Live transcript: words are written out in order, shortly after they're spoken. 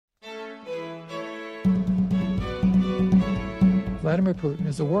Vladimir Putin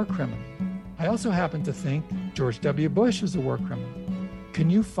is a war criminal. I also happen to think George W. Bush is a war criminal. Can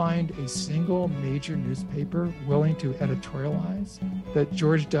you find a single major newspaper willing to editorialize that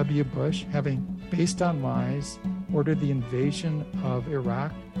George W. Bush, having, based on lies, ordered the invasion of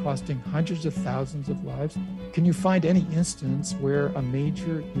Iraq, costing hundreds of thousands of lives? Can you find any instance where a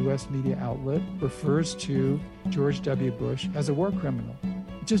major U.S. media outlet refers to George W. Bush as a war criminal?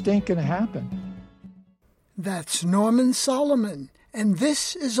 It just ain't going to happen. That's Norman Solomon, and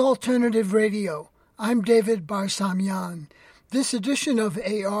this is Alternative Radio. I'm David Barsamian. This edition of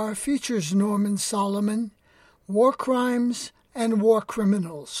AR features Norman Solomon, war crimes and war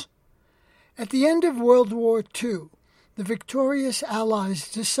criminals. At the end of World War II, the victorious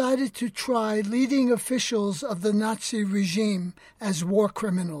Allies decided to try leading officials of the Nazi regime as war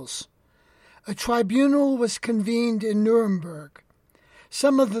criminals. A tribunal was convened in Nuremberg.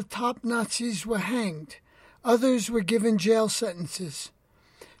 Some of the top Nazis were hanged. Others were given jail sentences.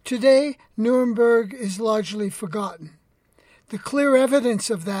 Today, Nuremberg is largely forgotten. The clear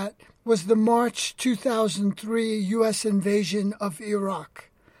evidence of that was the March 2003 U.S. invasion of Iraq,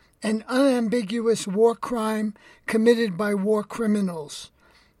 an unambiguous war crime committed by war criminals,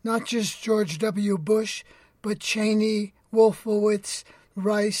 not just George W. Bush, but Cheney, Wolfowitz,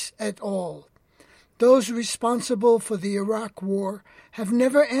 Rice et al. Those responsible for the Iraq War have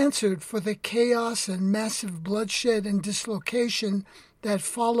never answered for the chaos and massive bloodshed and dislocation that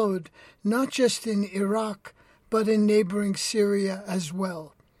followed, not just in Iraq, but in neighboring Syria as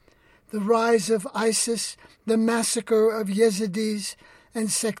well. The rise of ISIS, the massacre of Yazidis, and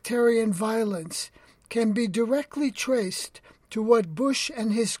sectarian violence can be directly traced to what Bush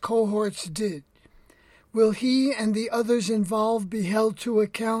and his cohorts did. Will he and the others involved be held to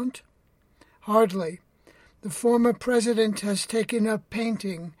account? Hardly. The former president has taken up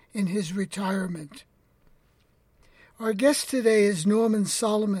painting in his retirement. Our guest today is Norman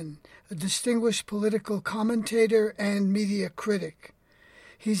Solomon, a distinguished political commentator and media critic.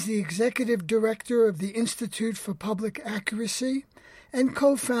 He's the executive director of the Institute for Public Accuracy and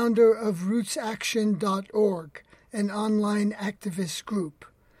co-founder of RootsAction.org, an online activist group.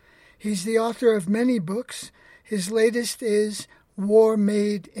 He's the author of many books. His latest is War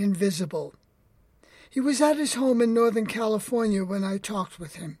Made Invisible. He was at his home in Northern California when I talked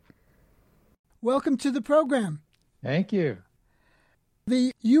with him. Welcome to the program. Thank you.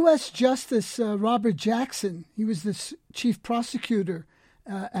 The U.S. Justice Robert Jackson, he was the chief prosecutor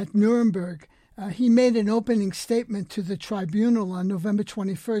at Nuremberg. He made an opening statement to the tribunal on November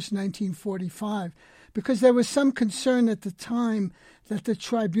 21st, 1945, because there was some concern at the time that the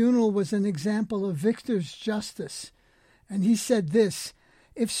tribunal was an example of victor's justice. And he said this: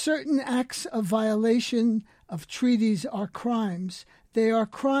 if certain acts of violation of treaties are crimes, they are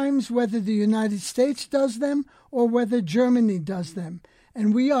crimes whether the United States does them or whether Germany does them,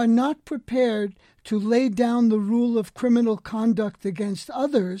 and we are not prepared to lay down the rule of criminal conduct against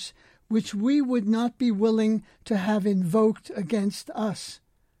others, which we would not be willing to have invoked against us.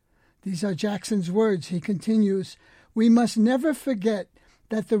 These are Jackson's words. He continues, we must never forget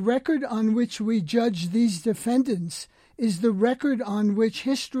that the record on which we judge these defendants is the record on which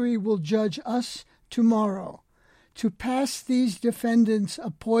history will judge us tomorrow. To pass these defendants a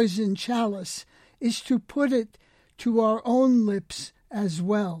poisoned chalice is to put it to our own lips as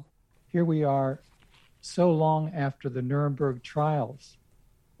well. Here we are so long after the Nuremberg trials,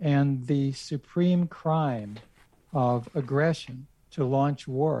 and the supreme crime of aggression to launch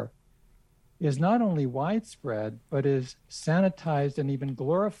war is not only widespread, but is sanitized and even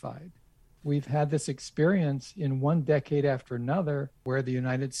glorified. We've had this experience in one decade after another where the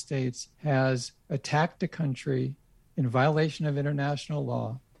United States has attacked a country in violation of international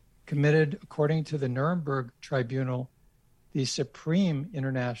law, committed, according to the Nuremberg Tribunal, the supreme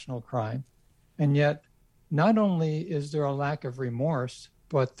international crime. And yet, not only is there a lack of remorse,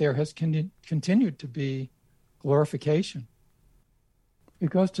 but there has continued to be glorification.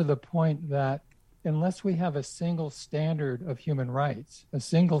 It goes to the point that unless we have a single standard of human rights, a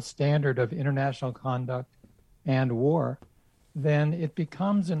single standard of international conduct and war, then it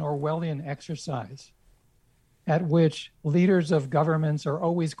becomes an Orwellian exercise at which leaders of governments are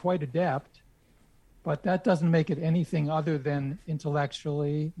always quite adept, but that doesn't make it anything other than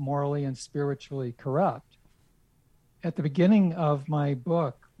intellectually, morally, and spiritually corrupt. At the beginning of my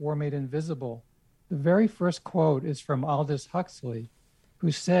book, War Made Invisible, the very first quote is from Aldous Huxley,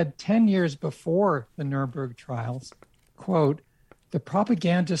 who said 10 years before the Nuremberg trials, quote, "The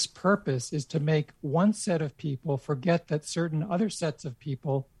propagandist's purpose is to make one set of people forget that certain other sets of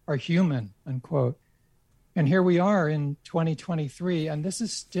people are human," unquote. And here we are in 2023, and this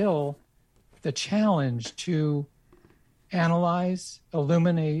is still the challenge to analyze,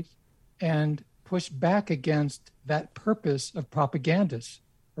 illuminate, and push back against that purpose of propagandists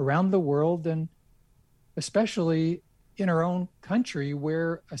around the world, and especially in our own country,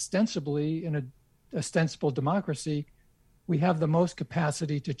 where ostensibly, in an ostensible democracy, we have the most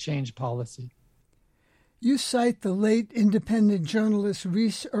capacity to change policy. You cite the late independent journalist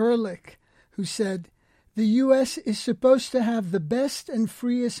Reese Erlich, who said, "The U.S. is supposed to have the best and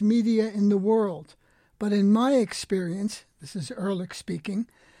freest media in the world. But in my experience," this is Erlich speaking,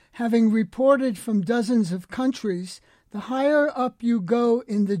 "having reported from dozens of countries, the higher up you go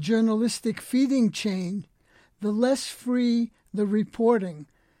in the journalistic feeding chain, the less free the reporting."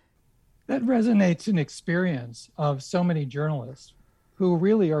 That resonates in experience of so many journalists who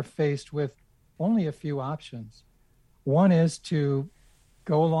really are faced with only a few options. One is to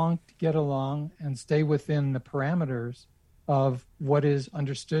go along to get along and stay within the parameters of what is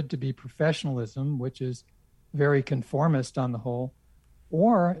understood to be professionalism, which is very conformist on the whole,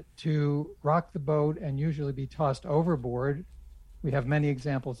 or to rock the boat and usually be tossed overboard. We have many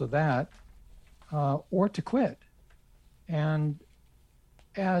examples of that, or to quit. And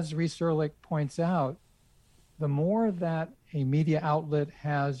as Reese Erlich points out, the more that a media outlet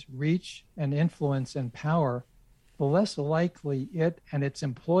has reach and influence and power, the less likely it and its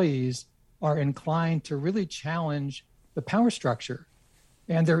employees are inclined to really challenge the power structure.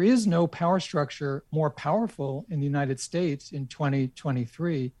 And there is no power structure more powerful in the United States in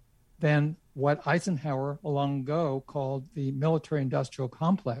 2023 than what Eisenhower long ago called the military-industrial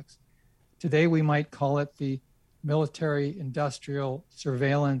complex. Today, we might call it the military-industrial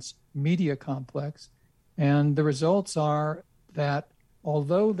surveillance media complex. And the results are that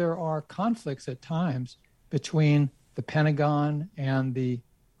although there are conflicts at times between the Pentagon and the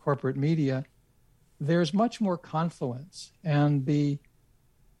corporate media, there's much more confluence, and the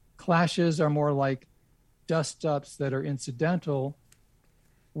clashes are more like dust-ups that are incidental,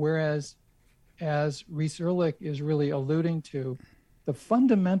 whereas, as Reese Erlich is really alluding to, the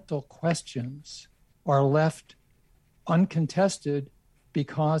fundamental questions are left uncontested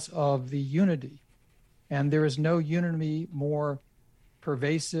because of the unity. And there is no unity more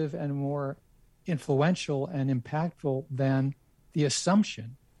pervasive and more influential and impactful than the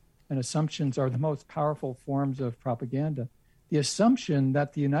assumption, and assumptions are the most powerful forms of propaganda, the assumption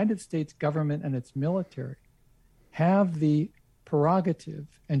that the United States government and its military have the prerogative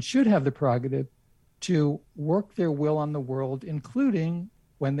and should have the prerogative to work their will on the world, including,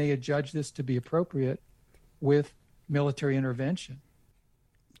 when they adjudge this to be appropriate, with military intervention.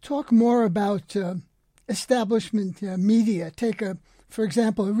 Talk more about establishment media. Take, for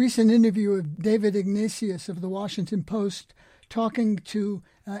example, a recent interview of David Ignatius of the Washington Post talking to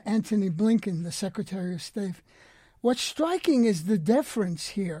Antony Blinken, the Secretary of State. What's striking is the deference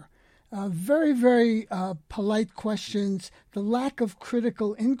here. Very, very polite questions. The lack of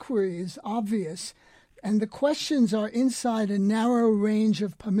critical inquiry is obvious, and the questions are inside a narrow range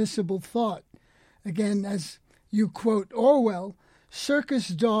of permissible thought. Again, as you quote Orwell, "Circus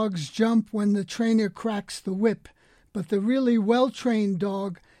dogs jump when the trainer cracks the whip, but the really well-trained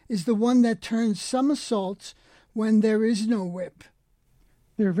dog is the one that turns somersaults when there is no whip."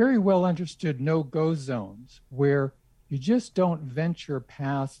 There are very well understood no-go zones where you just don't venture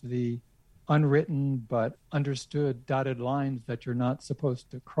past the unwritten but understood dotted lines that you're not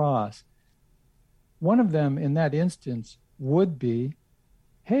supposed to cross. One of them in that instance would be,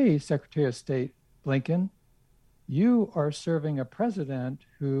 hey, Secretary of State Blinken, you are serving a president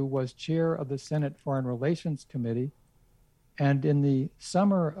who was chair of the Senate Foreign Relations Committee, and in the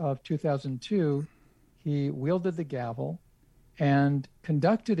summer of 2002, he wielded the gavel and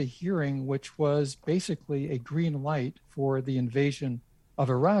conducted a hearing which was basically a green light for the invasion of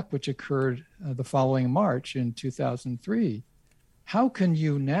Iraq, which occurred the following March in 2003. How can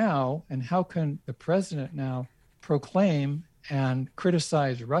you now, and how can the president now, proclaim and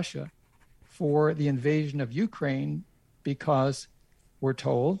criticize Russia for the invasion of Ukraine because we're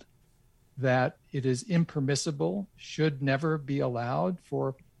told that it is impermissible, should never be allowed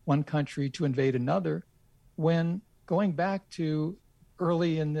for one country to invade another, when going back to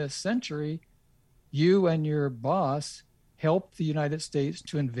early in this century, you and your boss helped the United States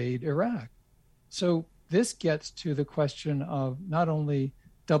to invade Iraq. So this gets to the question of not only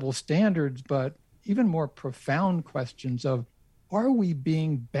double standards, but even more profound questions of, are we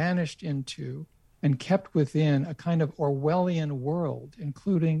being banished into and kept within a kind of Orwellian world,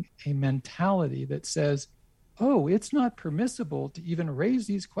 including a mentality that says, oh, it's not permissible to even raise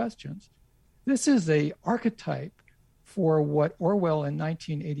these questions. This is an archetype for what Orwell in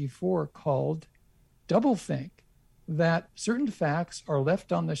 1984 called doublethink, that certain facts are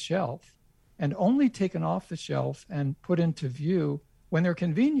left on the shelf and only taken off the shelf and put into view when they're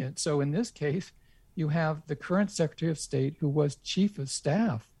convenient. So in this case, you have the current Secretary of State who was chief of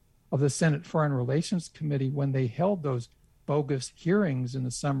staff of the Senate Foreign Relations Committee when they held those bogus hearings in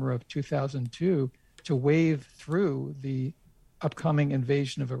the summer of 2002 to wave through the upcoming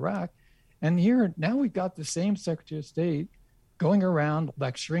invasion of Iraq. And here, now we've got the same Secretary of State going around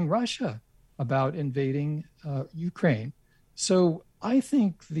lecturing Russia about invading Ukraine. So I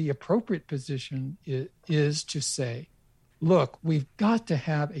think the appropriate position is to say, look, we've got to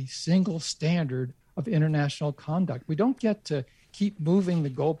have a single standard of international conduct. We don't get to keep moving the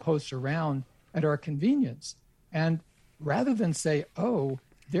goalposts around at our convenience. And rather than say, oh,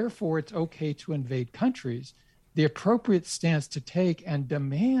 therefore it's okay to invade countries, the appropriate stance to take and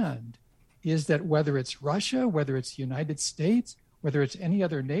demand is that whether it's Russia, whether it's the United States, whether it's any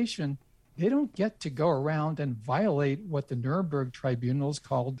other nation, they don't get to go around and violate what the Nuremberg tribunals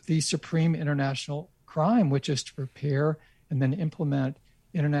called the supreme international crime, which is to prepare and then implement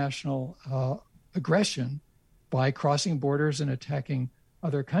international aggression by crossing borders and attacking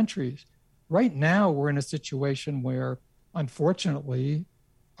other countries. Right now, we're in a situation where, unfortunately,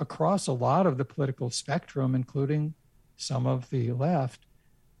 across a lot of the political spectrum, including some of the left,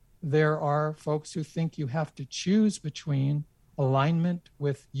 there are folks who think you have to choose between alignment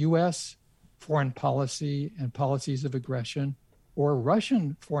with U.S. foreign policy and policies of aggression or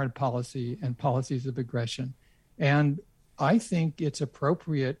Russian foreign policy and policies of aggression. And I think it's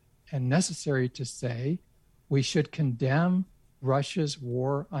appropriate and necessary to say we should condemn Russia's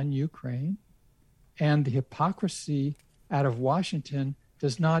war on Ukraine, and the hypocrisy out of Washington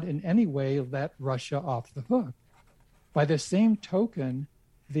does not in any way let Russia off the hook. By the same token,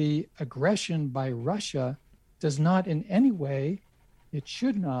 the aggression by Russia does not in any way, it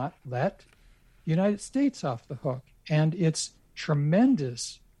should not let the United States off the hook. And its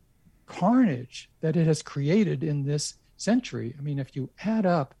tremendous carnage that it has created in this century. I mean, if you add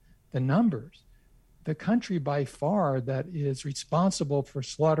up the numbers, the country by far that is responsible for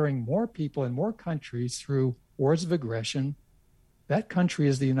slaughtering more people in more countries through wars of aggression, that country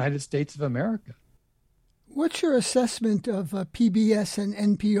is the United States of America. What's your assessment of PBS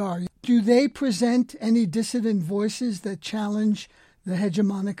and NPR? Do they present any dissident voices that challenge the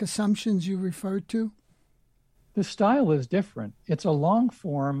hegemonic assumptions you referred to? The style is different. It's a long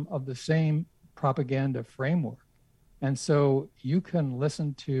form of the same propaganda framework. And so you can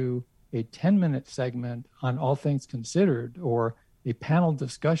listen to a 10-minute segment on All Things Considered or a panel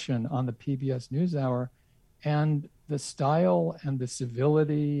discussion on the PBS NewsHour, and the style and the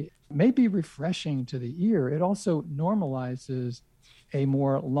civility may be refreshing to the ear. It also normalizes a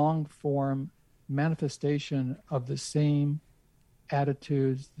more long-form manifestation of the same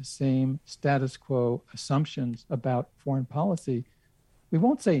attitudes, the same status quo assumptions about foreign policy. We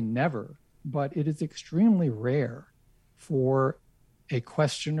won't say never, but it is extremely rare for a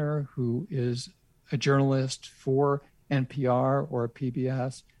questioner who is a journalist for NPR or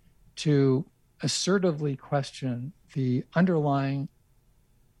PBS to assertively question the underlying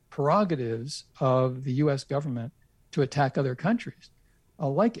prerogatives of the U.S. government to attack other countries.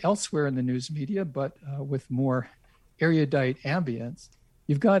 Like elsewhere in the news media, but with more erudite ambience,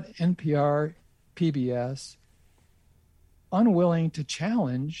 you've got NPR, PBS, unwilling to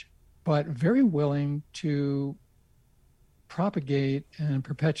challenge, but very willing to propagate and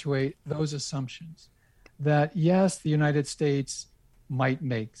perpetuate those assumptions that, yes, the United States might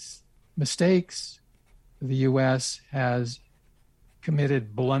make mistakes. The U.S. has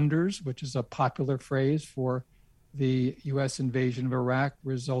committed blunders, which is a popular phrase for the U.S. invasion of Iraq,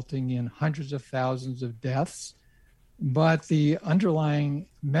 resulting in hundreds of thousands of deaths. But the underlying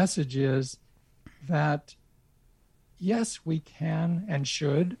message is that, yes, we can and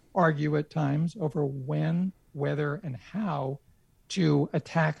should argue at times over when, whether, and how to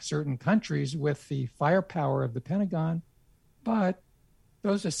attack certain countries with the firepower of the Pentagon, but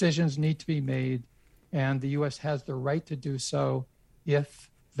those decisions need to be made, and the U.S. has the right to do so if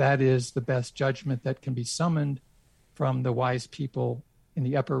that is the best judgment that can be summoned from the wise people in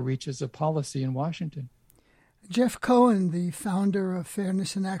the upper reaches of policy in Washington. Jeff Cohen, the founder of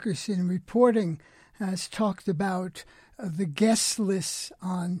Fairness and Accuracy in Reporting, has talked about the guest lists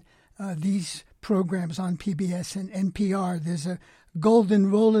on these programs on PBS and NPR. There's a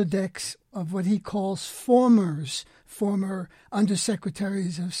golden Rolodex of what he calls formers, former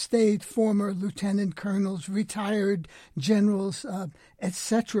undersecretaries of state, former lieutenant colonels, retired generals,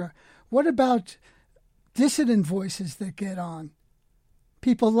 etc. What about dissident voices that get on?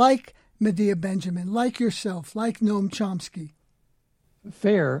 People like Medea Benjamin, like yourself, like Noam Chomsky.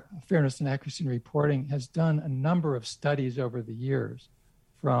 Fairness and Accuracy in Reporting, has done a number of studies over the years,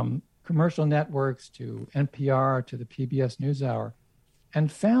 from commercial networks to NPR to the PBS NewsHour, and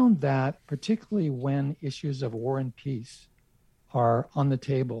found that particularly when issues of war and peace are on the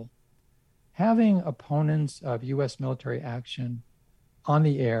table, having opponents of U.S. military action on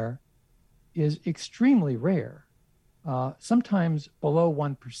the air is extremely rare, sometimes below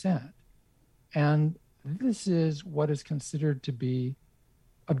 1%. And this is what is considered to be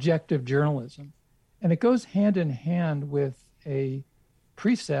objective journalism. And it goes hand in hand with a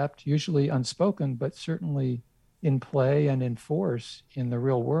precept, usually unspoken, but certainly in play and in force in the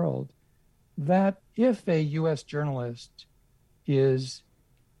real world, that if a U.S. journalist is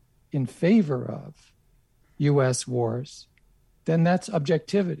in favor of U.S. wars, then that's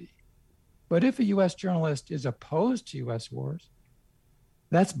objectivity. But if a U.S. journalist is opposed to U.S. wars,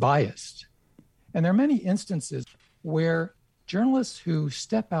 that's biased. And there are many instances where journalists who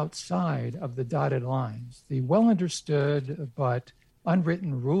step outside of the dotted lines, the well understood but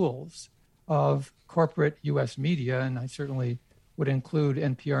unwritten rules of corporate U.S. media, and I certainly would include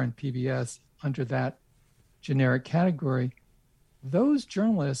NPR and PBS under that generic category, those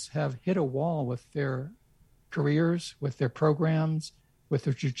journalists have hit a wall with their careers, with their programs, with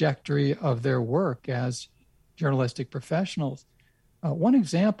the trajectory of their work as journalistic professionals. One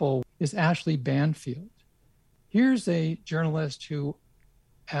example is Ashley Banfield. Here's a journalist who,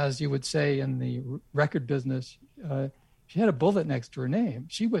 as you would say in the record business, she had a bullet next to her name.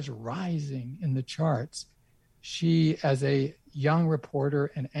 She was rising in the charts. She, as a young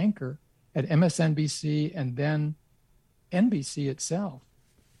reporter and anchor at MSNBC and then NBC itself.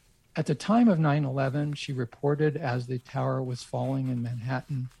 At the time of 9/11, she reported as the tower was falling in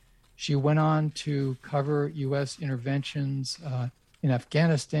Manhattan. She went on to cover U.S. interventions in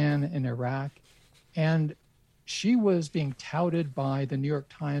Afghanistan and Iraq. And she was being touted by the New York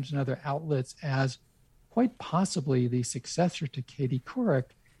Times and other outlets as quite possibly the successor to Katie Couric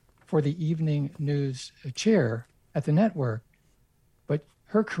for the evening news chair at the network. But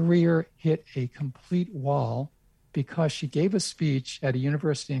her career hit a complete wall because she gave a speech at a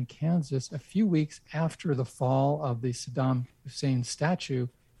university in Kansas a few weeks after the fall of the Saddam Hussein statue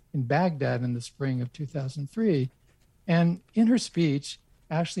in Baghdad in the spring of 2003. And in her speech,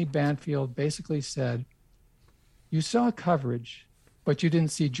 Ashley Banfield basically said, "You saw coverage, but you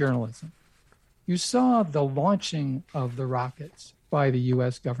didn't see journalism. You saw the launching of the rockets by the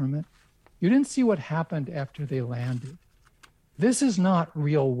U.S. government. You didn't see what happened after they landed. This is not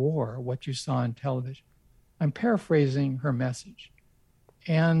real war, what you saw on television." I'm paraphrasing her message.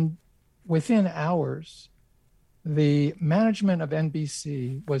 And within hours, the management of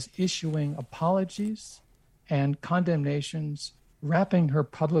NBC was issuing apologies and condemnations, rapping her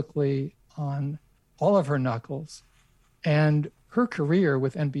publicly on all of her knuckles. And her career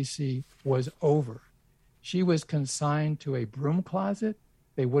with NBC was over. She was consigned to a broom closet.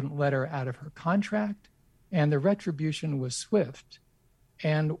 They wouldn't let her out of her contract. And the retribution was swift.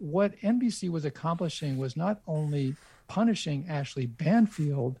 And what NBC was accomplishing was not only punishing Ashley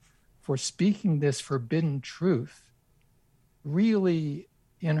Banfield for speaking this forbidden truth, really,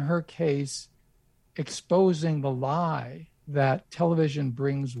 in her case, exposing the lie that television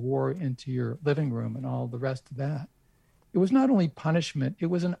brings war into your living room and all the rest of that. It was not only punishment, it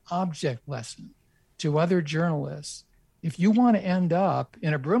was an object lesson to other journalists. If you want to end up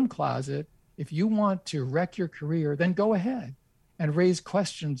in a broom closet, if you want to wreck your career, then go ahead and raise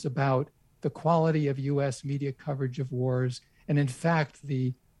questions about the quality of U.S. media coverage of wars, and in fact,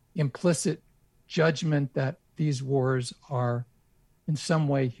 the implicit judgment that these wars are in some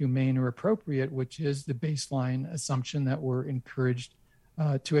way humane or appropriate, which is the baseline assumption that we're encouraged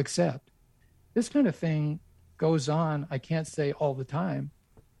to accept. This kind of thing goes on, I can't say all the time,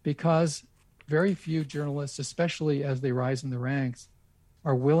 because very few journalists, especially as they rise in the ranks,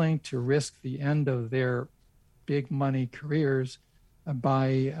 are willing to risk the end of their big money careers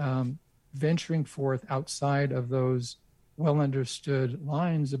by venturing forth outside of those well understood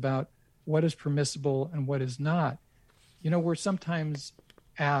lines about what is permissible and what is not. You know, we're sometimes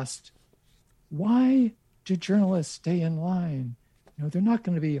asked, why do journalists stay in line? You know, they're not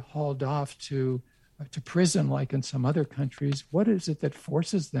going to be hauled off to prison like in some other countries. What is it that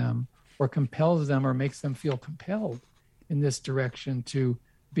forces them or compels them or makes them feel compelled in this direction to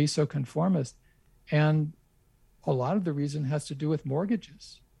be so conformist? And a lot of the reason has to do with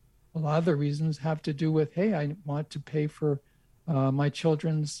mortgages. A lot of the reasons have to do with, hey, I want to pay for my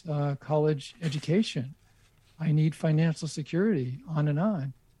children's college education. I need financial security, on and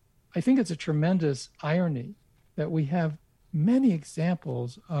on. I think it's a tremendous irony that we have many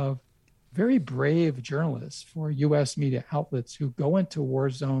examples of very brave journalists for U.S. media outlets who go into war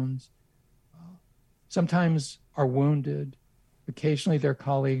zones, sometimes are wounded, Occasionally, their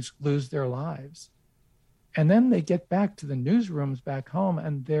colleagues lose their lives. And then they get back to the newsrooms back home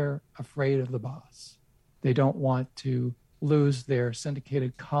and they're afraid of the boss. They don't want to lose their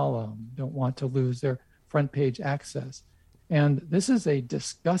syndicated column, don't want to lose their front page access. And this is a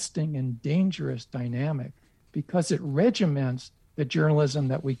disgusting and dangerous dynamic because it regiments the journalism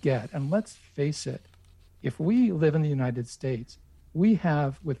that we get. And let's face it, if we live in the United States, we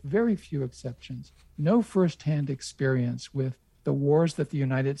have, with very few exceptions, no firsthand experience with the wars that the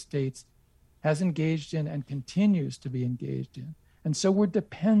United States has engaged in and continues to be engaged in. And so we're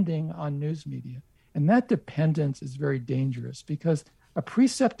depending on news media. And that dependence is very dangerous because a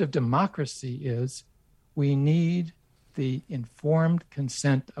precept of democracy is we need the informed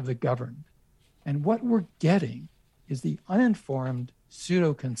consent of the governed. And what we're getting is the uninformed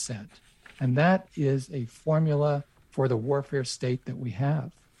pseudo-consent. And that is a formula for the warfare state that we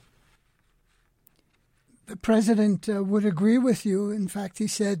have. The president would agree with you. In fact, he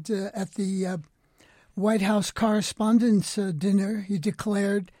said at the White House Correspondents' Dinner, he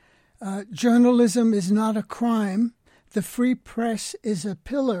declared, journalism is not a crime. The free press is a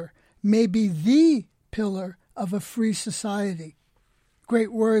pillar, maybe the pillar of a free society.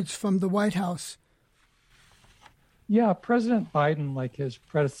 Great words from the White House. Yeah, President Biden, like his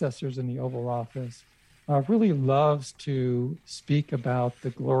predecessors in the Oval Office, really loves to speak about the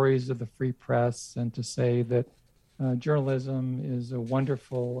glories of the free press and to say that journalism is a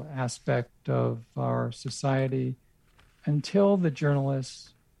wonderful aspect of our society until the journalists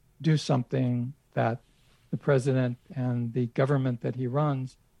do something that the president and the government that he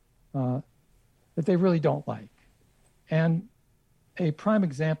runs that they really don't like. And a prime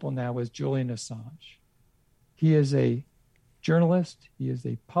example now is Julian Assange. He is a journalist, he is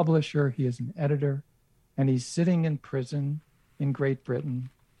a publisher, he is an editor, and he's sitting in prison in Great Britain,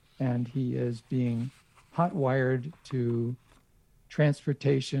 and he is being hot-wired to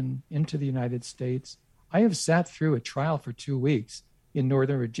transportation into the United States. I have sat through a trial for 2 weeks in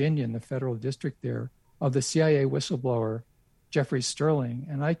Northern Virginia, in the federal district there, of the CIA whistleblower, Jeffrey Sterling,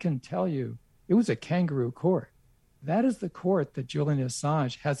 and I can tell you, it was a kangaroo court. That is the court that Julian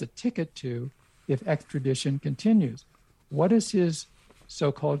Assange has a ticket to if extradition continues. What is his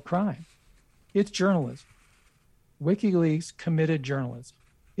so-called crime? It's journalism. WikiLeaks committed journalism.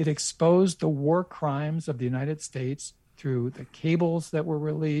 It exposed the war crimes of the United States through the cables that were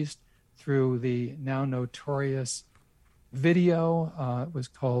released, through the now notorious video. It was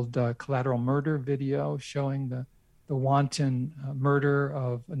called Collateral Murder video, showing the wanton murder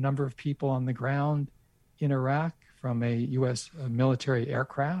of a number of people on the ground in Iraq from a U.S. military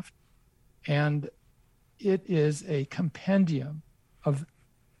aircraft. And it is a compendium of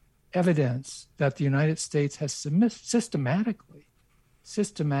evidence that the United States has systematically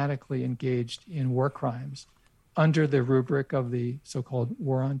engaged in war crimes under the rubric of the so-called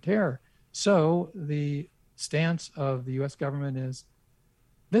War on Terror. So the stance of the U.S. government is,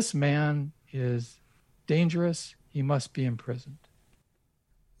 this man is dangerous, he must be imprisoned.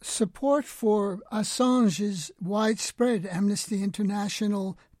 Support for Assange is widespread. Amnesty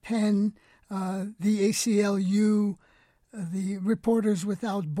International, PEN, the ACLU, the Reporters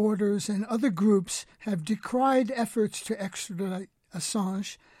Without Borders, and other groups have decried efforts to extradite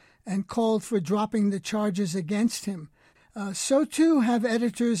Assange and called for dropping the charges against him. So too have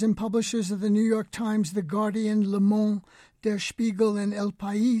editors and publishers of the New York Times, The Guardian, Le Monde, Der Spiegel, and El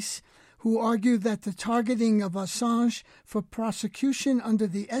País, who argue that the targeting of Assange for prosecution under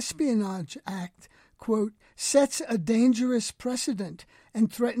the Espionage Act, quote, sets a dangerous precedent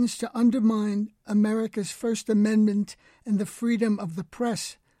and threatens to undermine America's First Amendment and the freedom of the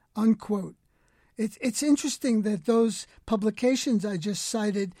press, unquote. It's interesting that those publications I just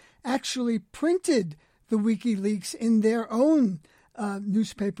cited actually printed the WikiLeaks in their own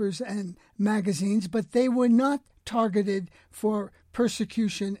newspapers and magazines, but they were not targeted for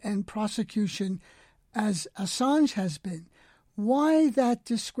persecution and prosecution as Assange has been. Why that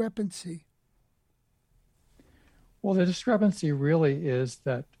discrepancy? Well, the discrepancy really is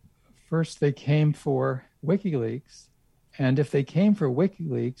that first they came for WikiLeaks, and if they came for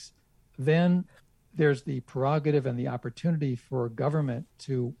WikiLeaks, then there's the prerogative and the opportunity for government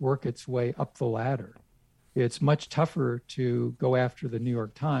to work its way up the ladder. It's much tougher to go after the New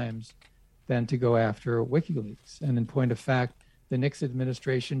York Times than to go after WikiLeaks. And in point of fact, the Nixon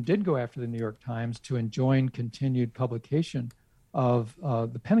administration did go after the New York Times to enjoin continued publication of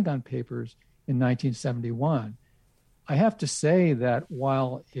the Pentagon Papers in 1971. I have to say that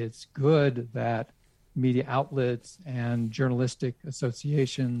while it's good that media outlets and journalistic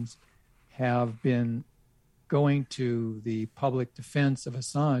associations have been going to the public defense of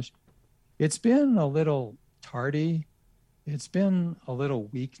Assange, it's been a little tardy. It's been a little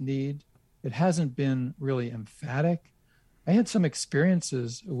weak-kneed. It hasn't been really emphatic. I had some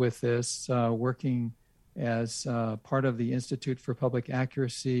experiences with this working as part of the Institute for Public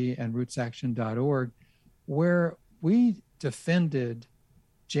Accuracy and RootsAction.org, where we defended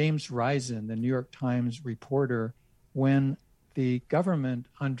James Risen, the New York Times reporter, when the government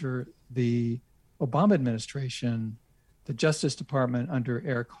under the Obama administration, the Justice Department under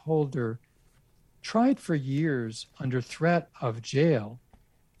Eric Holder, tried for years under threat of jail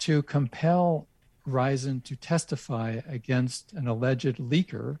to compel Risen to testify against an alleged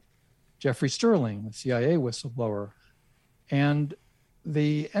leaker, Jeffrey Sterling, the CIA whistleblower. And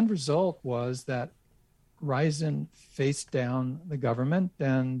the end result was that Risen faced down the government,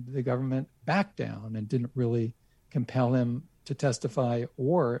 and the government backed down and didn't really compel him to testify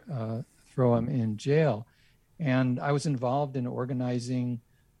or throw him in jail. And I was involved in organizing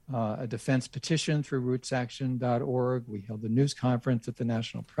a defense petition through RootsAction.org. We held a news conference at the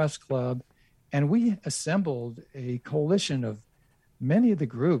National Press Club, and we assembled a coalition of many of the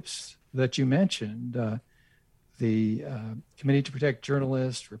groups that you mentioned, the Committee to Protect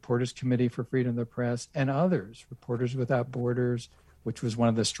Journalists, Reporters Committee for Freedom of the Press, and others, Reporters Without Borders, which was one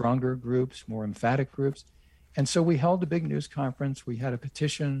of the stronger groups, more emphatic groups. And so we held a big news conference. We had a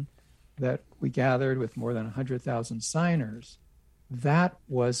petition that we gathered with more than 100,000 signers. That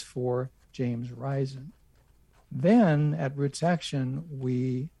was for James Risen. Then at Roots Action,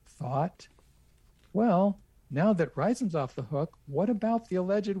 we thought, well, now that Risen's off the hook, what about the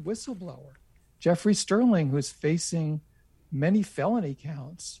alleged whistleblower, Jeffrey Sterling, who's facing many felony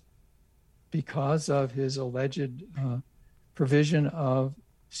counts because of his alleged provision of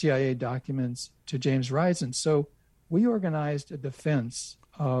CIA documents to James Risen? So we organized a defense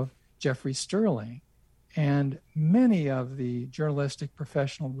of Jeffrey Sterling, and many of the journalistic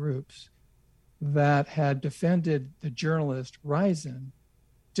professional groups that had defended the journalist Risen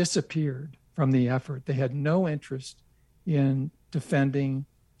disappeared from the effort. They had no interest in defending,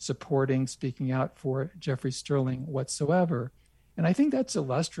 supporting, speaking out for Jeffrey Sterling whatsoever. And I think that's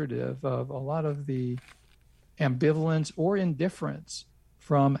illustrative of a lot of the ambivalence or indifference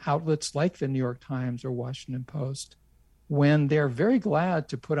from outlets like the New York Times or Washington Post, when they're very glad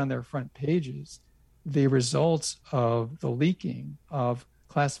to put on their front pages the results of the leaking of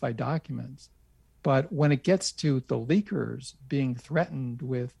classified documents. But when it gets to the leakers being threatened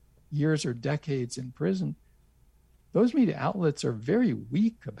with years or decades in prison, those media outlets are very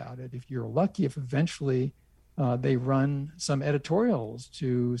weak about it. If you're lucky, if eventually they run some editorials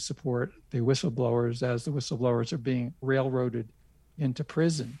to support the whistleblowers as the whistleblowers are being railroaded into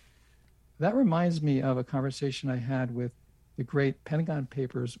prison. That reminds me of a conversation I had with the great Pentagon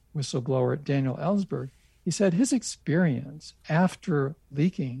Papers whistleblower Daniel Ellsberg. He said his experience after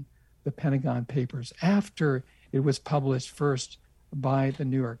leaking the Pentagon Papers, after it was published first by the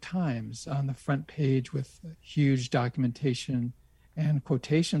New York Times on the front page with huge documentation and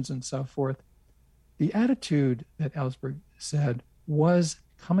quotations and so forth, the attitude that Ellsberg said was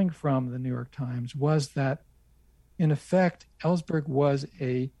coming from the New York Times was that, in effect, Ellsberg was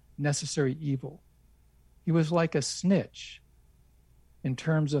a necessary evil. He was like a snitch in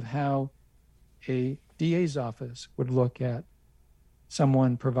terms of how a DA's office would look at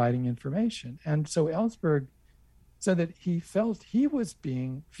someone providing information. And so Ellsberg said that he felt he was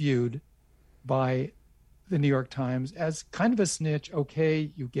being viewed by the New York Times as kind of a snitch.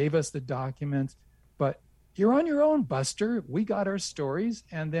 Okay, you gave us the documents, but you're on your own, Buster. We got our stories,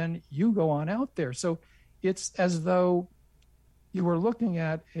 and then you go on out there. So it's as though you were looking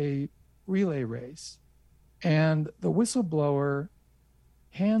at a relay race, and the whistleblower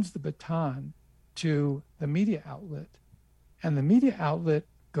hands the baton to the media outlet, and the media outlet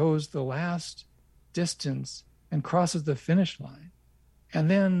goes the last distance and crosses the finish line. And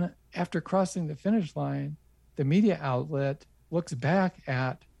then after crossing the finish line, the media outlet looks back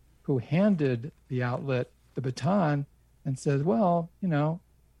at who handed the outlet the baton and says, well, you know,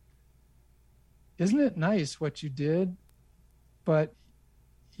 isn't it nice what you did? But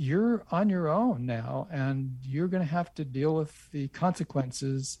you're on your own now, and you're going to have to deal with the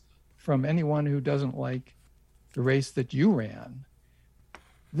consequences from anyone who doesn't like the race that you ran.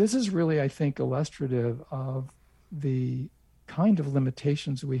 This is really, I think, illustrative of the kind of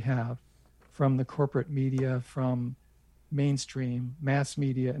limitations we have from the corporate media, from mainstream mass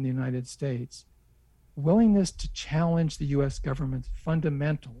media in the United States. Willingness to challenge the U.S. government's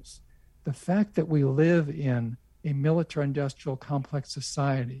fundamentals, the fact that we live in a military-industrial complex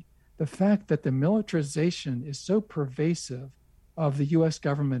society, the fact that the militarization is so pervasive of the U.S.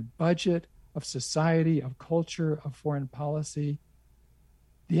 government budget, of society, of culture, of foreign policy,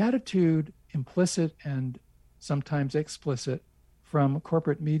 the attitude implicit and sometimes explicit, from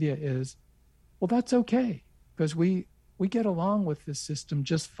corporate media is, well, that's okay, because we get along with this system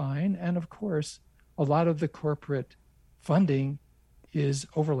just fine. And of course, a lot of the corporate funding is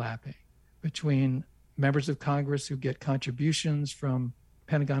overlapping between members of Congress who get contributions from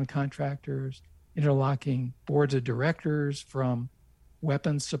Pentagon contractors, interlocking boards of directors from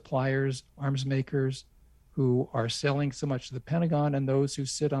weapons suppliers, arms makers who are selling so much to the Pentagon, and those who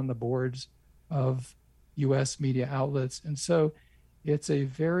sit on the boards of U.S. media outlets. And so it's a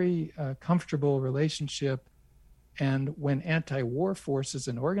very comfortable relationship. And when anti-war forces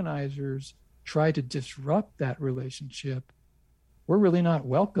and organizers try to disrupt that relationship, we're really not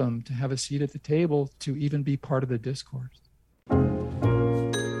welcome to have a seat at the table to even be part of the discourse.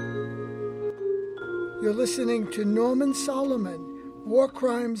 You're listening to Norman Solomon, War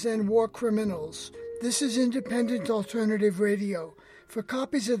Crimes and War Criminals. This is Independent Alternative Radio. For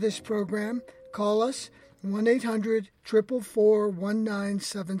copies of this program, call us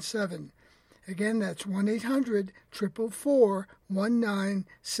 1-800-444-1977. Again, that's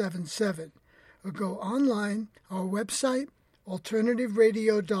 1-800-444-1977. Or go online, our website,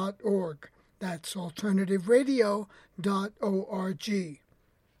 alternativeradio.org. That's alternativeradio.org.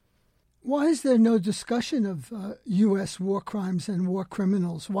 Why is there no discussion of U.S. war crimes and war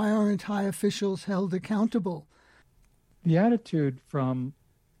criminals? Why aren't high officials held accountable? The attitude from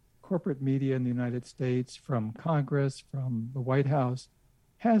corporate media in the United States, from Congress, from the White House,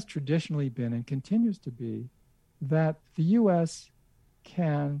 has traditionally been and continues to be that the U.S.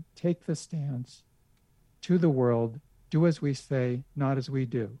 can take the stance to the world, do as we say, not as we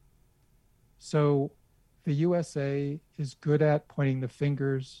do. So the USA is good at pointing the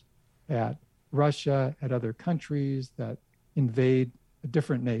fingers at Russia, at other countries that invade a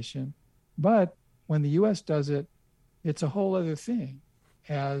different nation. But when the U.S. does it, it's a whole other thing.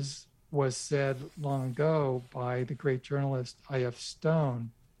 As was said long ago by the great journalist I.F.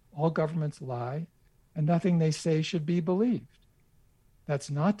 Stone, all governments lie, and nothing they say should be believed. That's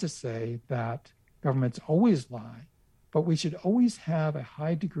not to say that governments always lie, but we should always have a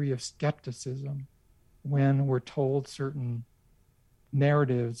high degree of skepticism when we're told certain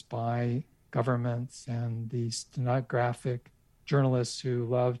narratives by governments and the stenographic journalists who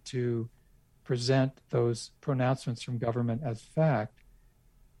love to present those pronouncements from government as fact.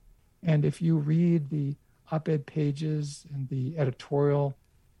 And if you read the op-ed pages and the editorial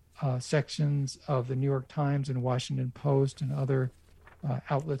sections of the New York Times and Washington Post and other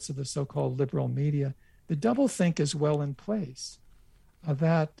outlets of the so-called liberal media, the doublethink is well in place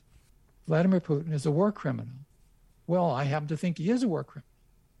that Vladimir Putin is a war criminal. Well, I happen to think he is a war criminal.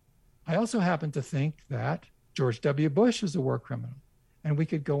 I also happen to think that George W. Bush is a war criminal. And we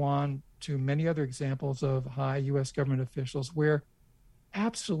could go on to many other examples of high U.S. government officials where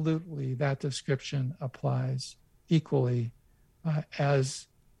absolutely that description applies equally as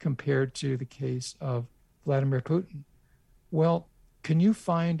compared to the case of Vladimir Putin. Well, can you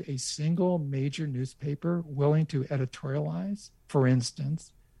find a single major newspaper willing to editorialize, for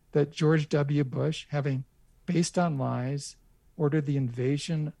instance, that George W. Bush, having based on lies, ordered the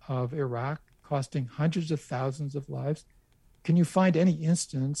invasion of Iraq, costing hundreds of thousands of lives? Can you find any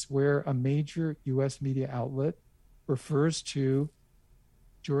instance where a major U.S. media outlet refers to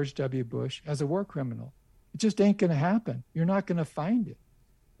George W. Bush as a war criminal? It just ain't going to happen. You're not going to find it.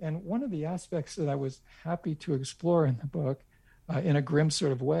 And one of the aspects that I was happy to explore in the book, in a grim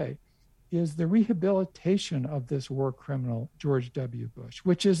sort of way, is the rehabilitation of this war criminal, George W. Bush,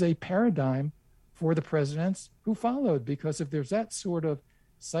 which is a paradigm for the presidents who followed, because if there's that sort of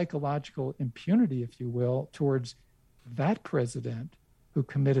psychological impunity, if you will, towards that president who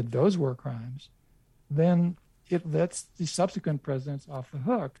committed those war crimes, then it lets the subsequent presidents off the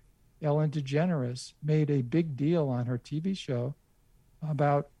hook. Ellen DeGeneres made a big deal on her TV show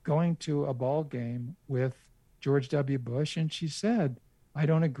about going to a ball game with George W. Bush, and she said, I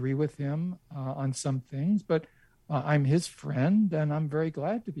don't agree with him on some things, but I'm his friend, and I'm very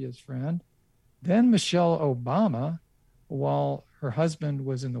glad to be his friend. Then Michelle Obama, while her husband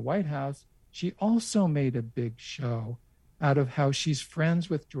was in the White House, she also made a big show out of how she's friends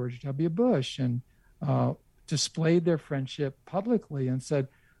with George W. Bush and displayed their friendship publicly and said,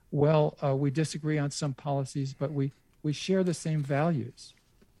 well, we disagree on some policies, but we share the same values.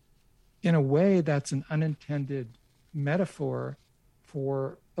 In a way, that's an unintended metaphor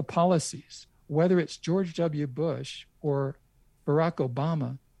for the policies. Whether it's George W. Bush or Barack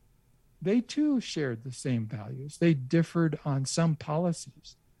Obama, they too shared the same values. They differed on some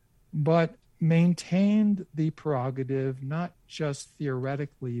policies, but maintained the prerogative, not just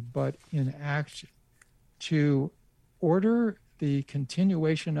theoretically, but in action, to order the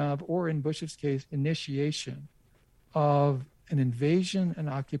continuation of, or in Bush's case, initiation of an invasion and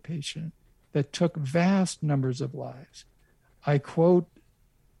occupation that took vast numbers of lives. I quote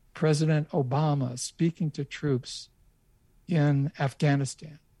President Obama speaking to troops in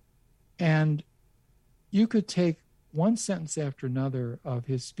Afghanistan. And you could take one sentence after another of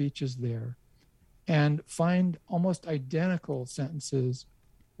his speeches there and find almost identical sentences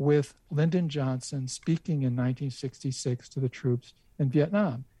with Lyndon Johnson speaking in 1966 to the troops in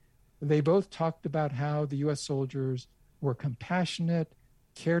Vietnam. They both talked about how the U.S. soldiers were compassionate,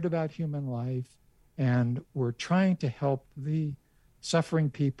 cared about human life, and were trying to help the suffering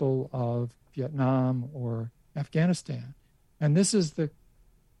people of Vietnam or Afghanistan. And this is the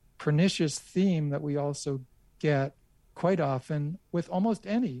pernicious theme that we also get quite often with almost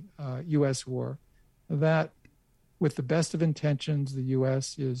any U.S. war, that with the best of intentions, the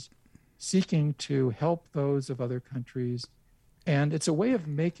U.S. is seeking to help those of other countries. And it's a way of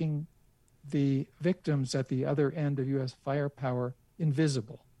making the victims at the other end of U.S. firepower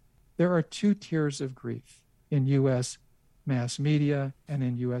invisible. There are two tiers of grief in U.S. mass media and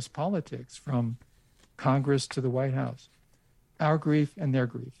in U.S. politics, from Congress to the White House. Our grief and their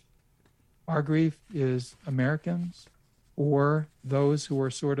grief. Our grief is Americans or those who are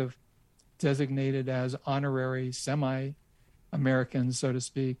sort of designated as honorary semi-Americans, so to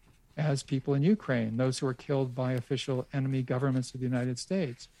speak, as people in Ukraine, those who are killed by official enemy governments of the United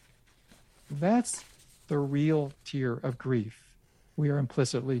States. That's the real tier of grief, we are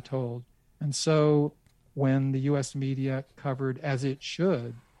implicitly told. And so when the U.S. media covered, as it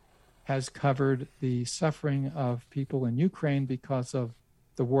should, has covered the suffering of people in Ukraine because of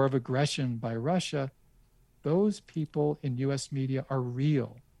the war of aggression by Russia, those people in U.S. media are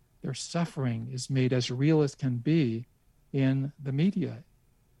real. Their suffering is made as real as can be in the media.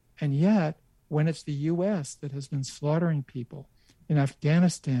 And yet, when it's the U.S. that has been slaughtering people in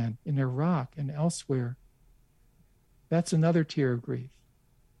Afghanistan, in Iraq, and elsewhere, that's another tier of grief.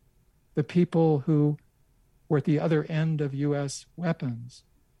 The people who were at the other end of U.S. weapons,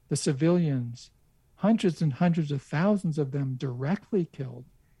 the civilians, hundreds and hundreds of thousands of them directly killed,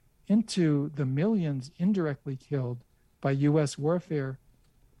 into the millions indirectly killed by U.S. warfare,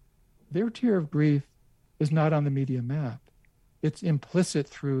 their tier of grief is not on the media map. It's implicit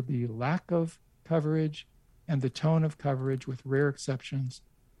through the lack of coverage and the tone of coverage, with rare exceptions,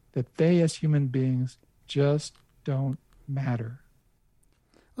 that they as human beings just don't matter.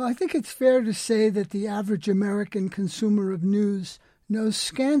 Well, I think it's fair to say that the average American consumer of news knows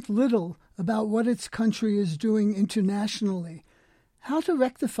scant little about what its country is doing internationally. How to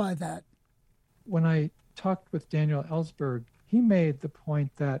rectify that? When I talked with Daniel Ellsberg, he made the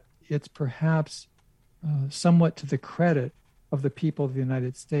point that it's perhaps somewhat to the credit of the people of the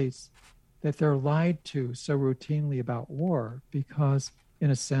United States that they're lied to so routinely about war, because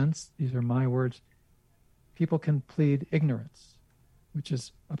in a sense, these are my words, people can plead ignorance, which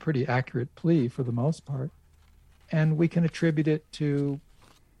is a pretty accurate plea for the most part. And we can attribute it to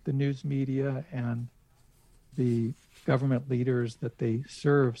the news media and the government leaders that they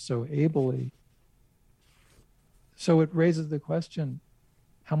serve so ably. So it raises the question,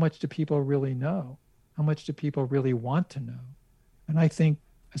 how much do people really know? How much do people really want to know? And I think,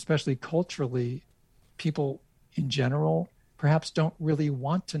 especially culturally, people in general perhaps don't really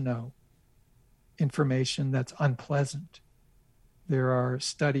want to know information that's unpleasant. There are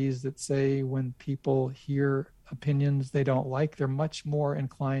studies that say when people hear opinions they don't like, they're much more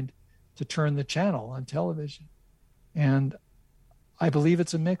inclined to turn the channel on television. And I believe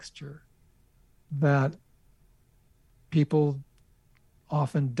it's a mixture, that people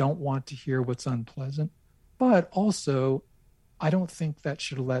often don't want to hear what's unpleasant, but also I don't think that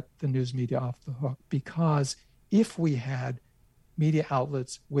should let the news media off the hook, because if we had media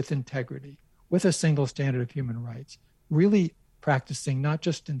outlets with integrity, with a single standard of human rights, really practicing not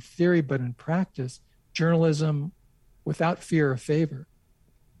just in theory but in practice journalism without fear or favor,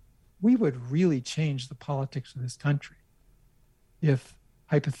 we would really change the politics of this country. If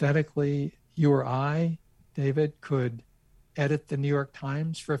hypothetically you or I, David, could edit the New York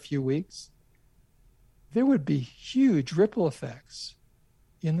Times for a few weeks, there would be huge ripple effects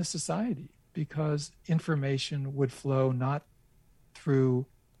in the society, because information would flow not through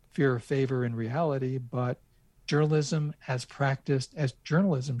fear or favor in reality, but journalism as practiced as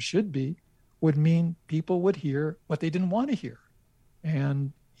journalism should be would mean people would hear what they didn't want to hear.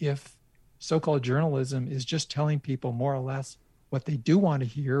 And if so-called journalism is just telling people more or less what they do want to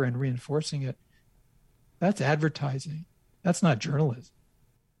hear and reinforcing it, that's advertising. That's not journalism.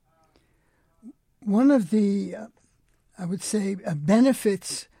 One of the, I would say,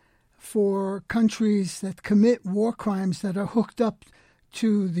 benefits for countries that commit war crimes that are hooked up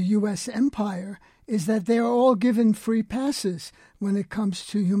to the U.S. empire is that they are all given free passes when it comes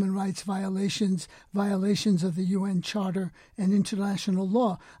to human rights violations, violations of the UN Charter and international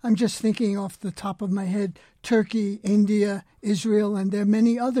law. I'm just thinking off the top of my head, Turkey, India, Israel, and there are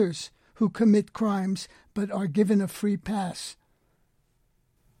many others who commit crimes but are given a free pass.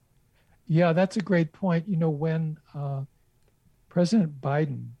 Yeah, that's a great point. You know, when President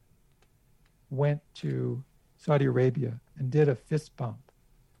Biden went to Saudi Arabia and did a fist bump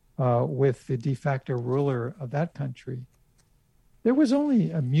with the de facto ruler of that country, there was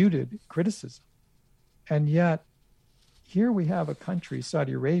only a muted criticism. And yet, here we have a country,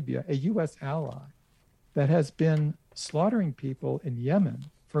 Saudi Arabia, a U.S. ally, that has been slaughtering people in Yemen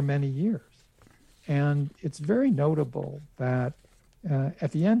for many years. And it's very notable that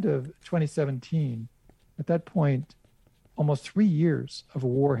at the end of 2017, at that point, almost 3 years of a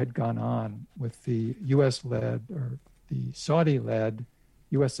war had gone on with the U.S.-led or the Saudi-led,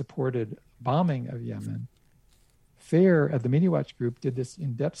 U.S.-supported bombing of Yemen. FAIR at the Media Watch Group did this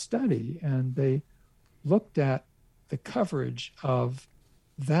in-depth study, and they looked at the coverage of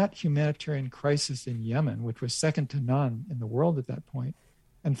that humanitarian crisis in Yemen, which was second to none in the world at that point,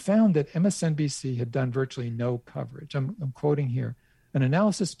 and found that MSNBC had done virtually no coverage. I'm quoting here. An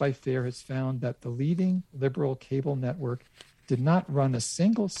analysis by FAIR has found that the leading liberal cable network did not run a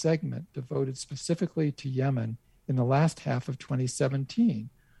single segment devoted specifically to Yemen in the last half of 2017.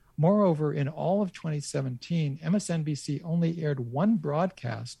 Moreover, in all of 2017, MSNBC only aired one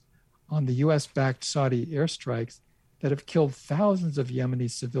broadcast on the U.S.-backed Saudi airstrikes that have killed thousands of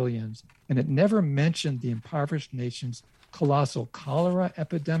Yemeni civilians, and it never mentioned the impoverished nation's colossal cholera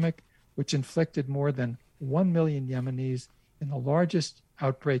epidemic, which inflicted more than 1 million Yemenis in the largest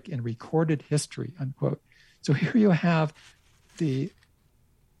outbreak in recorded history, unquote. So here you have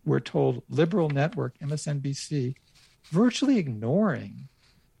we're told, liberal network, MSNBC, virtually ignoring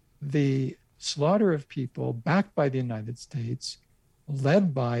the slaughter of people backed by the United States,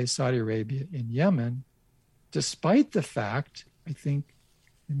 led by Saudi Arabia in Yemen, despite the fact, I think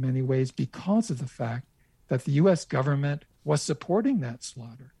in many ways because of the fact that the U.S. government was supporting that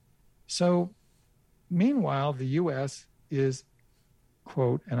slaughter. So meanwhile, the U.S. is,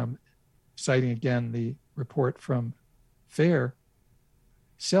 quote, and I'm citing again the report from FAIR,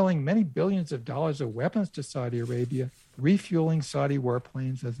 selling many billions of dollars of weapons to Saudi Arabia, refueling Saudi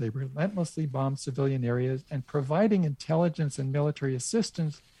warplanes as they relentlessly bomb civilian areas, and providing intelligence and military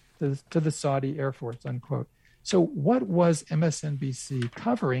assistance to the Saudi Air Force, unquote. So what was MSNBC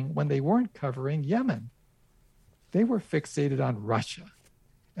covering when they weren't covering Yemen? They were fixated on Russia.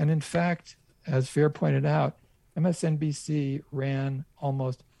 And in fact, as FAIR pointed out, MSNBC ran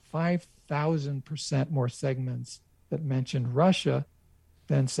almost 5,000% more segments that mentioned Russia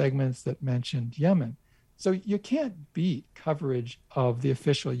than segments that mentioned Yemen. So you can't beat coverage of the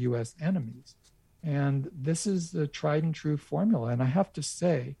official U.S. enemies. And this is the tried and true formula. And I have to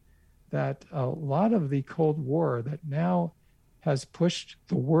say that a lot of the Cold War that now has pushed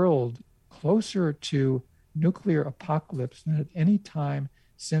the world closer to nuclear apocalypse than at any time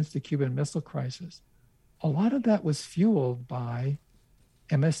since the Cuban Missile Crisis, a lot of that was fueled by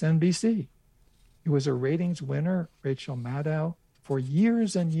MSNBC. It was a ratings winner, Rachel Maddow, for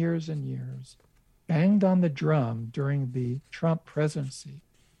years and years and years, banged on the drum during the Trump presidency,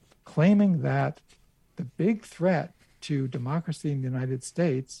 claiming that the big threat to democracy in the United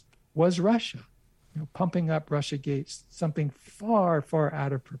States was Russia, pumping up Russiagate, something far, far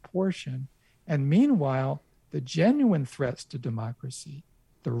out of proportion. And meanwhile, the genuine threats to democracy,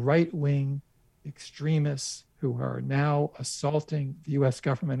 the right-wing extremists who are now assaulting the U.S.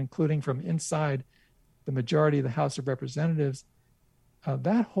 government, including from inside the majority of the House of Representatives,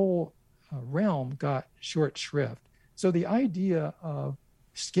 that whole realm got short shrift. So the idea of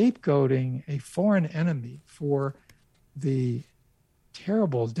scapegoating a foreign enemy for the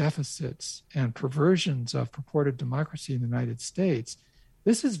terrible deficits and perversions of purported democracy in the United States,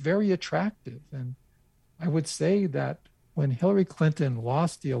 this is very attractive. And I would say that when Hillary Clinton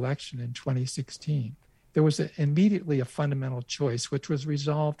lost the election in 2016, there was immediately a fundamental choice, which was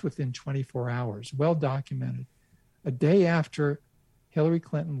resolved within 24 hours, well documented. A day after Hillary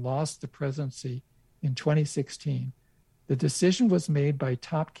Clinton lost the presidency in 2016, the decision was made by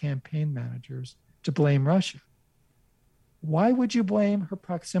top campaign managers to blame Russia. Why would you blame her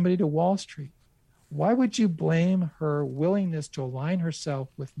proximity to Wall Street? Why would you blame her willingness to align herself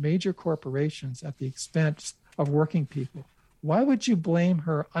with major corporations at the expense of working people? Why would you blame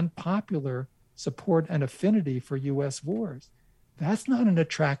her unpopular support and affinity for U.S. wars? That's not an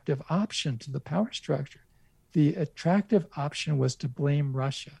attractive option to the power structure. The attractive option was to blame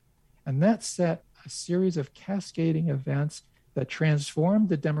Russia. And that set a series of cascading events that transformed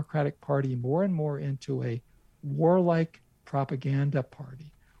the Democratic Party more and more into a warlike propaganda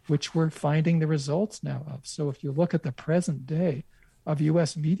party, which we're finding the results now of. So if you look at the present day of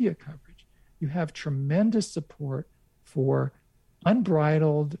U.S. media coverage, you have tremendous support for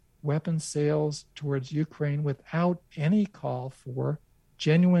unbridled weapons sales towards Ukraine without any call for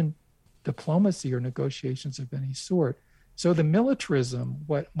genuine diplomacy or negotiations of any sort. So the militarism,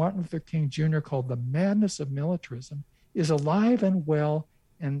 what Martin Luther King Jr. called the madness of militarism, is alive and well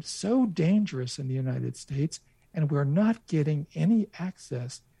and so dangerous in the United States, and we're not getting any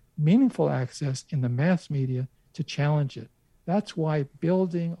access, meaningful access in the mass media to challenge it. That's why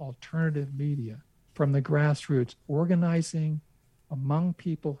building alternative media from the grassroots, organizing among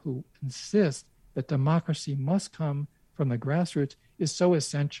people who insist that democracy must come from the grassroots, is so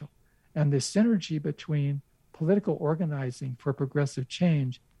essential. And the synergy between political organizing for progressive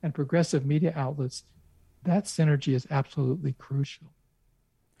change and progressive media outlets, that synergy is absolutely crucial.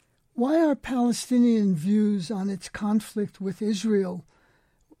 Why are Palestinian views on its conflict with Israel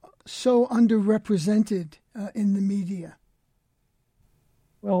so underrepresented in the media?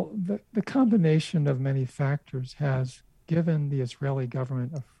 Well, the combination of many factors has given the Israeli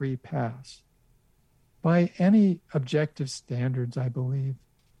government a free pass. By any objective standards, I believe,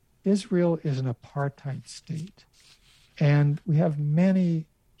 Israel is an apartheid state. And we have many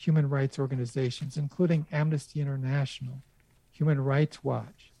human rights organizations, including Amnesty International, Human Rights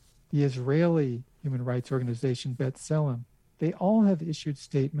Watch, the Israeli human rights organization B'Tselem. They all have issued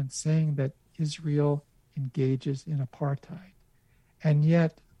statements saying that Israel engages in apartheid. And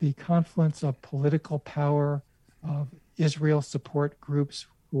yet the confluence of political power, of Israel support groups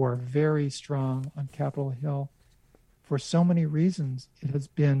who are very strong on Capitol Hill, for so many reasons, it has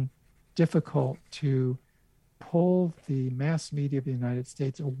been difficult to pull the mass media of the United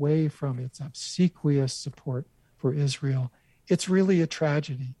States away from its obsequious support for Israel. It's really a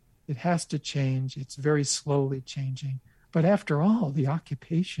tragedy. It has to change. It's very slowly changing. But after all, the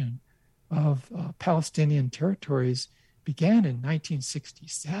occupation of Palestinian territories began in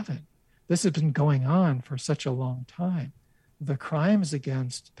 1967. This has been going on for such a long time. The crimes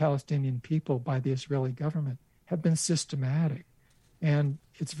against Palestinian people by the Israeli government have been systematic. And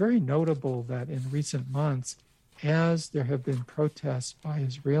it's very notable that in recent months, as there have been protests by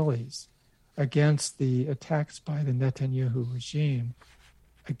Israelis against the attacks by the Netanyahu regime,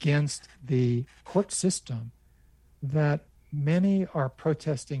 against the court system, that many are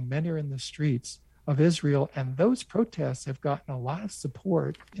protesting, many are in the streets of Israel, and those protests have gotten a lot of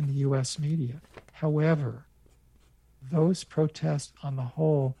support in the U.S. media. However, those protests on the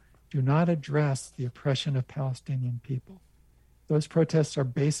whole do not address the oppression of Palestinian people. Those protests are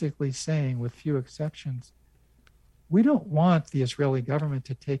basically saying, with few exceptions, we don't want the Israeli government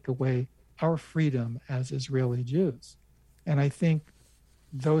to take away our freedom as Israeli Jews. And I think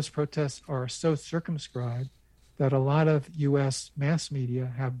those protests are so circumscribed that a lot of U.S. mass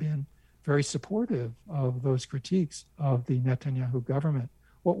media have been very supportive of those critiques of the Netanyahu government.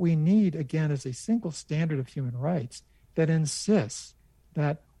 What we need, again, is a single standard of human rights that insists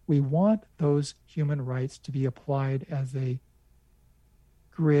that we want those human rights to be applied as a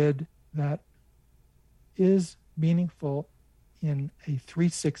grid that is meaningful in a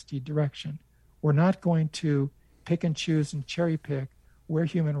 360 direction. We're not going to pick and choose and cherry pick where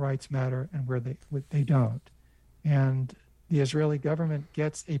human rights matter and where they don't. And the Israeli government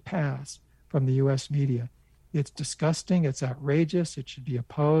gets a pass from the U.S. media. It's disgusting. It's outrageous. It should be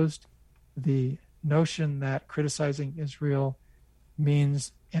opposed. The notion that criticizing Israel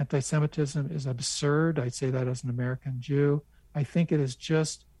means anti-Semitism is absurd. I say that as an American Jew. I think it is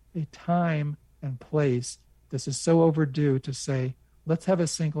just a time and place. This is so overdue to say, let's have a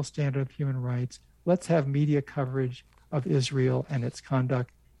single standard of human rights. Let's have media coverage of Israel and its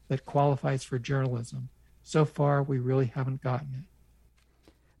conduct that qualifies for journalism. So far, we really haven't gotten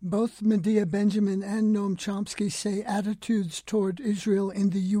it. Both Medea Benjamin and Noam Chomsky say attitudes toward Israel in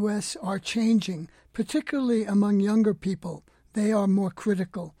the U.S. are changing, particularly among younger people. They are more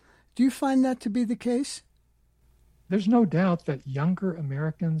critical. Do you find that to be the case? There's no doubt that younger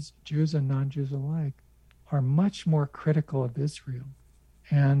Americans, Jews and non-Jews alike, are much more critical of Israel.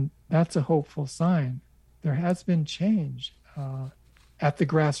 And that's a hopeful sign. There has been change at the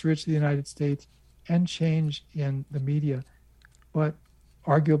grassroots of the United States and change in the media. But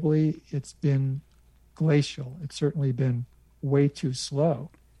arguably, it's been glacial. It's certainly been way too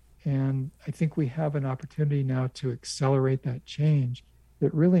slow. And I think we have an opportunity now to accelerate that change.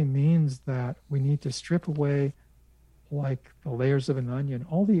 It really means that we need to strip away, like the layers of an onion,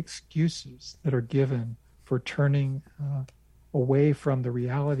 all the excuses that are given for turning away from the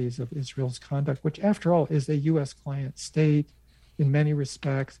realities of Israel's conduct, which, after all, is a U.S. client state. in many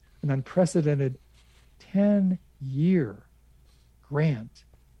respects, an unprecedented 10-year grant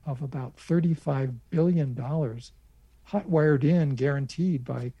of about $35 billion, hot-wired in, guaranteed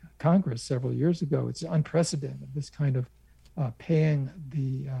by Congress several years ago. It's unprecedented, this kind of paying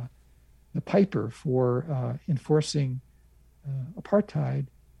the piper for enforcing apartheid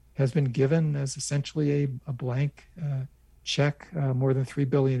has been given as essentially a blank check, more than $3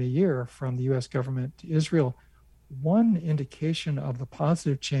 billion a year from the U.S. government to Israel. One indication of the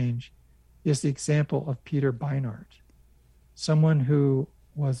positive change is the example of Peter Beinart, someone who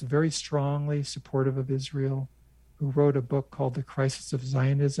was very strongly supportive of Israel, who wrote a book called The Crisis of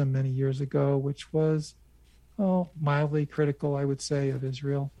Zionism many years ago, which was mildly critical, I would say, of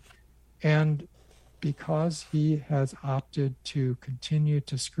Israel. And because he has opted to continue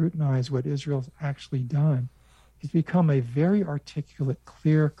to scrutinize what Israel's actually done, he's become a very articulate,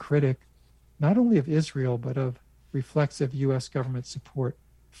 clear critic, not only of Israel, but of reflexive U.S. government support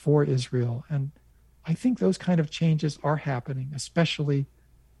for Israel. And I think those kind of changes are happening, especially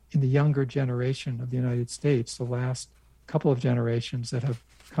in the younger generation of the United States, the last couple of generations that have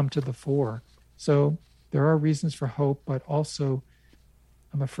come to the fore. So there are reasons for hope, but also,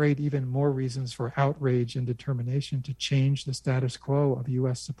 I'm afraid, even more reasons for outrage and determination to change the status quo of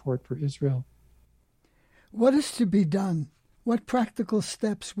U.S. support for Israel. What is to be done? What practical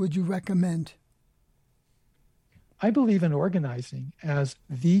steps would you recommend? I believe in organizing as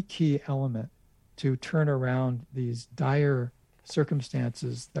the key element to turn around these dire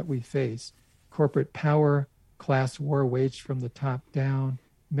circumstances that we face: corporate power, class war waged from the top down,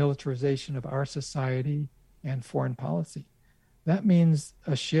 militarization of our society, and foreign policy. That means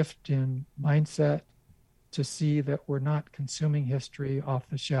a shift in mindset to see that we're not consuming history off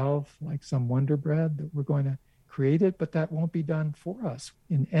the shelf like some Wonder Bread, that we're going to create it, but that won't be done for us.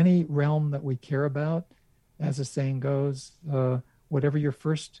 In any realm that we care about, as the saying goes, whatever your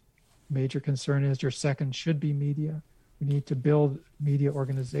first major concern is, your second should be media. We need to build media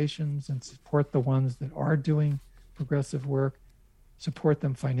organizations and support the ones that are doing progressive work, support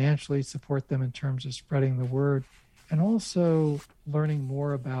them financially, support them in terms of spreading the word, and also learning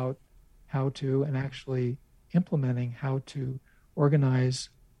more about how to, and actually implementing how to organize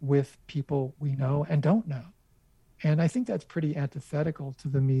with people we know and don't know. And I think that's pretty antithetical to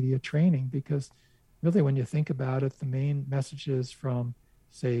the media training, because really, when you think about it, the main messages from,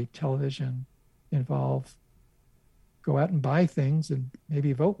 say, television involve go out and buy things and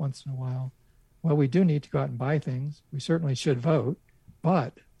maybe vote once in a while. Well, we do need to go out and buy things. We certainly should vote,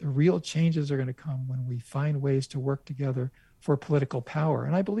 but the real changes are going to come when we find ways to work together for political power.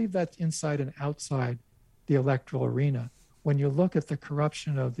 And I believe that's inside and outside the electoral arena. When you look at the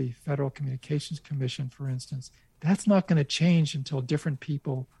corruption of the Federal Communications Commission, for instance, that's not going to change until different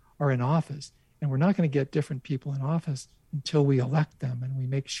people are in office. And we're not going to get different people in office until we elect them and we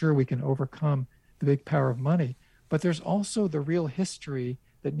make sure we can overcome the big power of money. But there's also the real history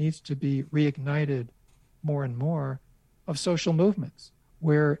that needs to be reignited more and more of social movements,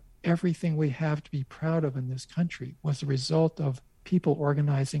 where everything we have to be proud of in this country was the result of people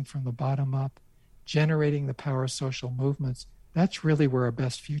organizing from the bottom up, generating the power of social movements. That's really where our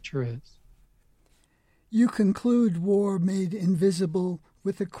best future is. You conclude War Made Invisible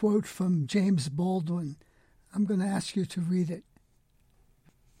with a quote from James Baldwin. I'm going to ask you to read it.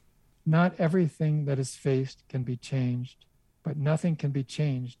 Not everything that is faced can be changed, but nothing can be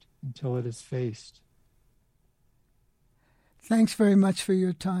changed until it is faced. Thanks very much for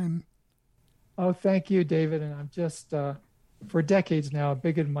your time. Oh, thank you, David. And I'm just, for decades now, a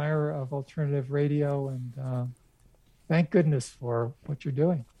big admirer of alternative radio, and thank goodness for what you're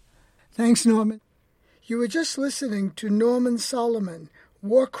doing. Thanks, Norman. You were just listening to Norman Solomon,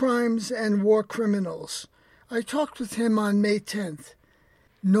 War Crimes and War Criminals. I talked with him on May 10th.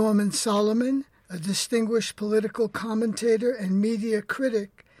 Norman Solomon, a distinguished political commentator and media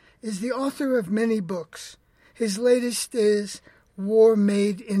critic, is the author of many books. His latest is War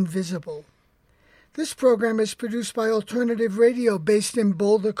Made Invisible. This program is produced by Alternative Radio based in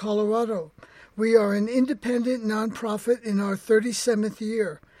Boulder, Colorado. We are an independent nonprofit in our 37th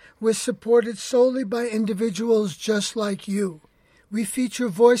year. We're supported solely by individuals just like you. We feature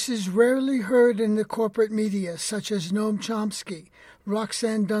voices rarely heard in the corporate media, such as Noam Chomsky,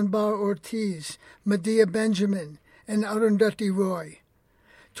 Roxanne Dunbar-Ortiz, Medea Benjamin, and Arundhati Roy.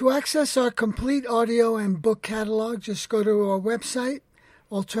 To access our complete audio and book catalog, just go to our website,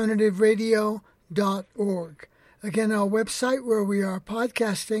 alternativeradio.org. Again, our website where we are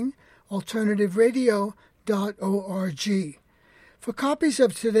podcasting, alternativeradio.org. For copies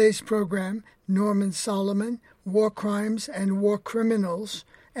of today's program, Norman Solomon, War Crimes and War Criminals,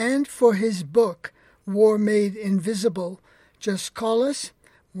 and for his book, War Made Invisible, Just call us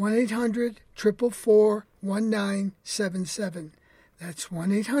 1-800-444-1977. That's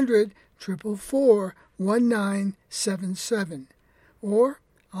 1-800-444-1977. Or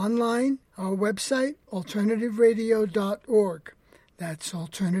online, our website, alternativeradio.org. That's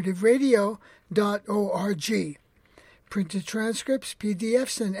alternativeradio.org. Printed transcripts,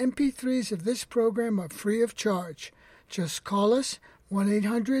 PDFs, and MP3s of this program are free of charge. Just call us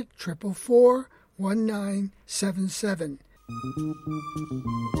 1-800-444-1977.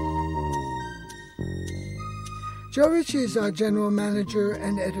 Joe Ritchie is our general manager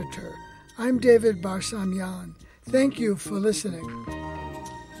and editor. I'm David Barsamian. Thank you for listening.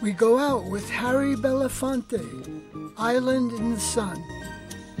 We go out with Harry Belafonte, Island in the Sun.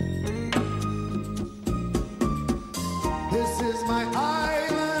 This is my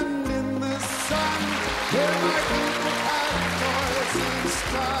island in the sun, where my people have toiled since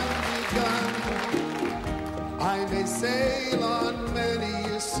time begun. I may sail on many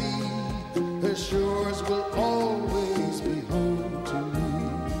a sea, the shores will always be home to me.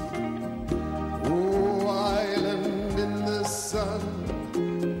 Oh, island in the sun,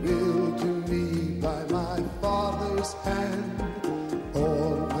 built to me by my father's hand,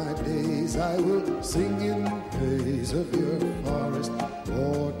 all my days I will sing in praise of your forest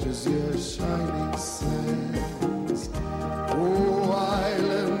waters, your shining sands. Oh,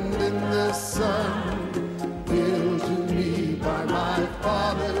 island in the sun, built to me by my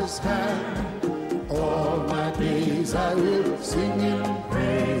father's hand, all my days I will sing in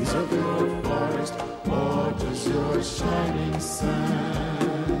praise of your forest waters, your shining sands.